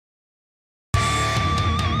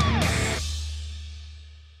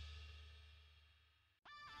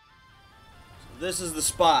This is the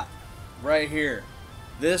spot right here.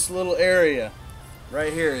 This little area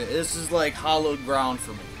right here. This is like hallowed ground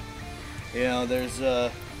for me. You know, there's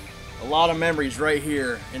a lot of memories right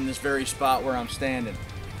here in this very spot where I'm standing.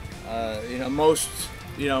 You know, most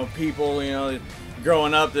people,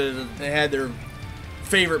 growing up, they had their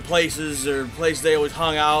favorite places or places they always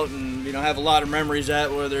hung out and have a lot of memories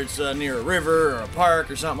at, whether it's near a river or a park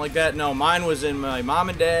or something like that. No, mine was in my mom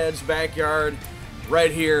and dad's backyard right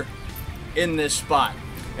here in this spot.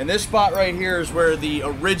 And this spot right here is where the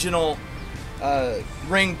original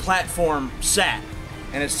ring platform sat,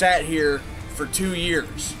 and it sat here for 2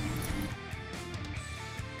 years.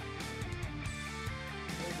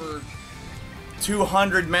 Over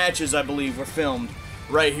 200 matches, I believe, were filmed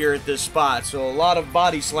right here at this spot. So a lot of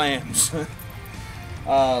body slams,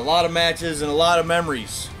 a lot of matches, and a lot of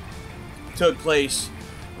memories took place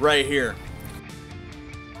right here.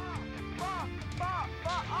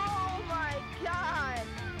 Oh my God!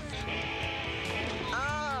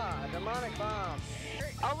 Ah, demonic bomb.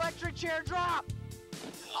 Electric chair drop.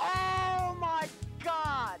 Oh my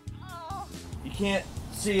God! Oh. You can't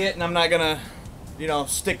see it, and I'm not gonna,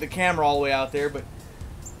 stick the camera all the way out there, but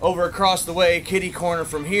over across the way, kitty corner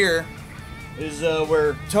from here, is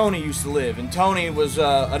where Tony used to live. And Tony was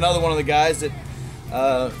another one of the guys that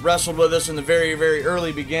wrestled with us in the very, very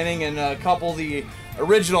early beginning, and a couple of the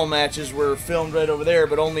original matches were filmed right over there,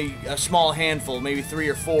 but only a small handful, maybe 3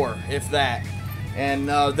 or 4, if that. And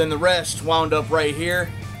then the rest wound up right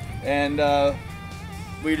here, and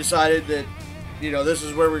we decided that, this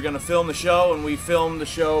is where we're going to film the show, and we filmed the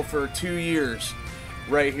show for 2 years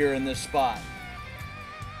right here in this spot.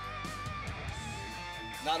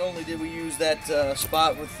 Not only did we use that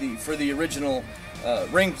spot for the original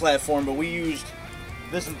ring platform, but we used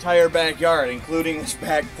this entire backyard, including this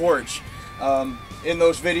back porch. In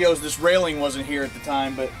those videos, this railing wasn't here at the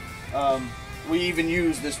time, but we even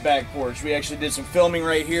used this back porch. We actually did some filming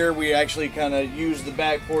right here. We actually kind of used the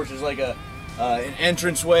back porch as like an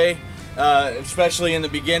entranceway, especially in the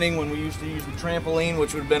beginning when we used to use the trampoline,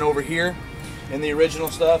 which would have been over here in the original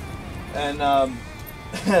stuff. And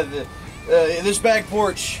this back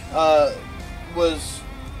porch was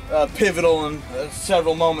pivotal in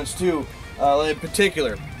several moments too. In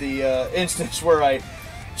particular, the instance where I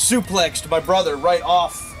suplexed my brother right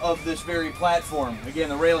off of this very platform. Again,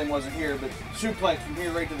 the railing wasn't here, but suplexed from here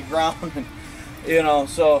right to the ground. And,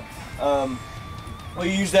 so we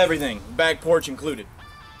used everything, back porch included.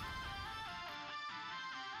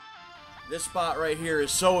 This spot right here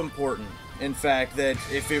is so important, in fact, that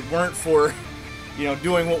if it weren't for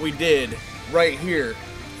doing what we did right here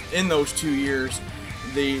in those 2 years,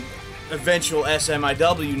 the eventual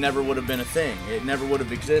SMIW never would have been a thing. It never would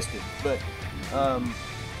have existed. But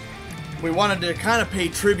we wanted to kind of pay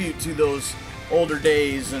tribute to those older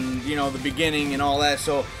days and the beginning and all that.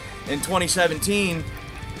 So in 2017,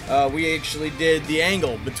 we actually did the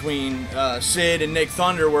angle between Sid and Nick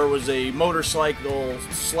Thunder, where it was a motorcycle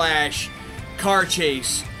 / car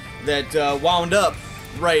chase that wound up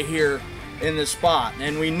right here in this spot.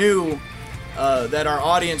 And we knew that our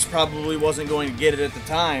audience probably wasn't going to get it at the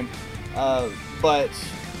time, but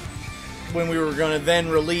when we were going to then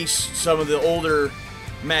release some of the older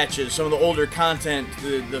matches, some of the older content,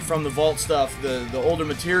 from the vault stuff, the older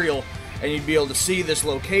material, and you'd be able to see this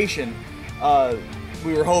location,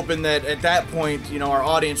 we were hoping that at that point, our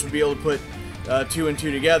audience would be able to put 2 and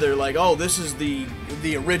 2 together, like, oh, this is the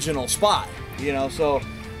original spot, so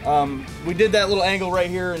we did that little angle right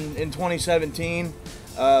here in 2017,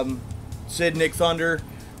 Sid, Nick Thunder,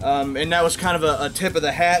 and that was kind of a tip of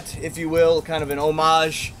the hat, if you will, kind of an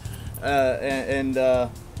homage, and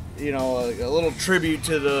a little tribute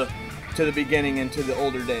to the beginning and to the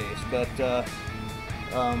older days. But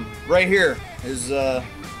right here is the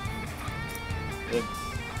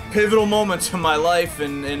pivotal moments of my life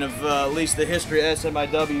and of at least the history of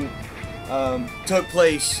SMIW took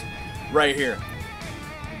place right here.